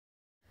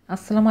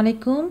আসসালামু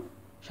আলাইকুম।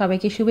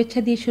 সবাইকে শুভেচ্ছা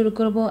দিয়ে শুরু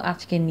করব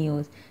আজকের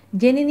নিউজ।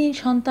 জেনে নিন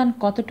সন্তান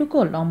কতটুকু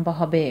লম্বা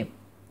হবে।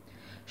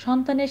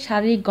 সন্তানের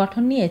শারীরিক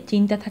গঠন নিয়ে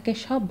চিন্তা থাকে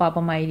সব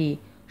বাবা মায়েরই।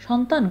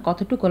 সন্তান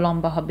কতটুকু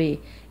লম্বা হবে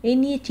এই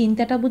নিয়ে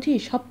চিন্তাটা বুঝি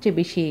সবচেয়ে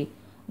বেশি।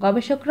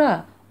 গবেষকরা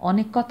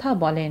অনেক কথা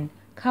বলেন,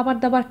 খাবার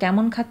দাবার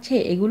কেমন খাচ্ছে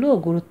এগুলোও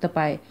গুরুত্ব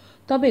পায়।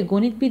 তবে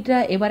গণিতবিদরা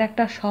এবার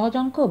একটা সহজ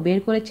অঙ্ক বের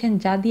করেছেন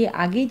যা দিয়ে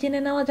আগেই জেনে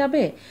নেওয়া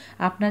যাবে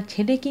আপনার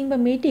ছেলে কিংবা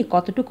মেয়েটি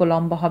কতটুকু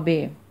লম্বা হবে।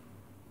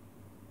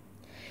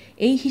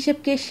 এই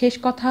হিসেবকে শেষ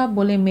কথা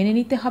বলে মেনে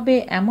নিতে হবে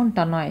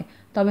এমনটা নয়,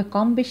 তবে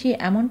কম বেশি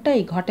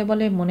এমনটাই ঘটে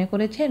বলে মনে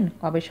করেছেন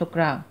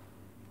গবেষকরা।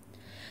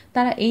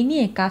 তারা এই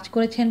নিয়ে কাজ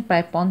করেছেন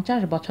প্রায়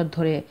 50 বছর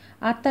ধরে,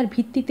 আর তার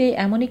ভিত্তিতে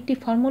এমন একটি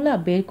ফর্মুলা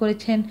বের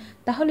করেছেন।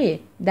 তাহলে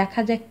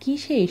দেখা যাক কী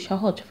সেই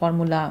সহজ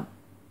ফর্মুলা।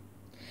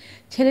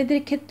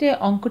 ছেলেদের ক্ষেত্রে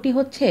অঙ্কটি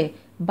হচ্ছে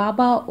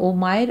বাবা ও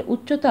মায়ের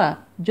উচ্চতা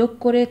যোগ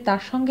করে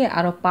তার সঙ্গে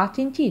আরও 5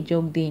 ইঞ্চি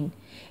যোগ দিন।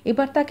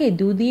 এবার তাকে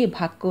 2 দিয়ে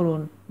ভাগ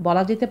করুন।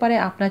 বলা যেতে পারে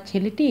আপনার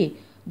ছেলেটি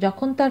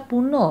যখন তার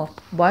পূর্ণ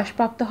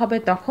বয়সপ্রাপ্ত হবে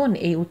তখন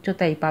এই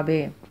উচ্চতাই পাবে।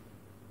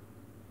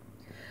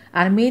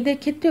 আর মেয়েদের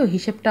ক্ষেত্রেও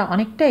হিসেবটা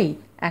অনেকটাই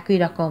একই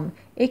রকম।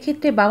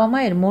 এক্ষেত্রে বাবা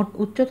মায়ের মোট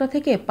উচ্চতা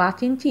থেকে 5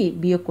 ইঞ্চি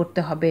বিয়োগ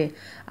করতে হবে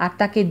আর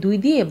তাকে 2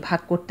 দিয়ে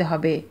ভাগ করতে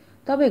হবে।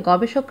 তবে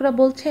গবেষকরা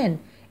বলছেন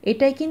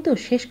এটাই কিন্তু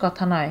শেষ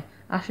কথা নয়।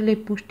 আসলে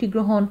পুষ্টি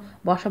গ্রহণ,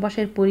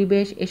 বসবাসের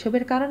পরিবেশ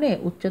এসবের কারণে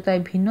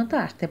উচ্চতায় ভিন্নতা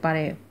আসতে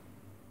পারে।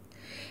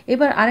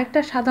 এবার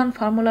আরেকটা সাধারণ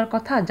ফর্মুলার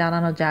কথা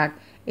জানানো যাক।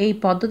 এই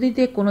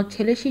পদ্ধতিতে কোনো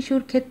ছেলে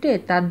শিশুর ক্ষেত্রে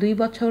তার 2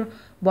 বছর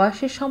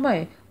বয়সের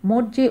সময়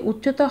মোট যে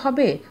উচ্চতা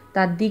হবে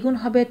তার দ্বিগুণ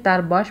হবে তার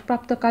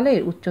বয়সপ্রাপ্তকালের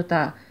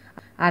উচ্চতা।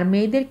 আর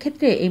মেয়েদের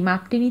ক্ষেত্রে এই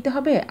মাপটি নিতে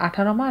হবে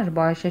 18 মাস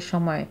বয়সের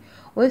সময়।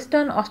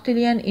 Western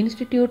Australian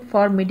institute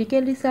for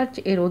medical research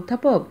এর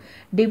অধ্যাপক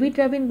ডেভিড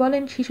রবিন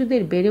বলেন,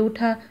 শিশুদের বেড়ে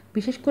ওঠা,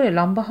 বিশেষ করে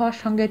লম্বা হওয়ার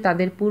সঙ্গে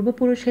তাদের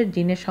পূর্বপুরুষের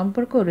জিনের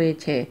সম্পর্ক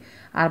রয়েছে,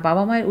 আর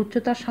বাবা মায়ের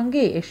উচ্চতার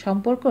সঙ্গে এর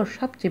সম্পর্ক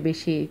সবচেয়ে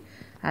বেশি।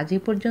 আজ এ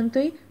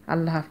পর্যন্তই।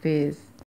 আল্লাহ হাফেজ।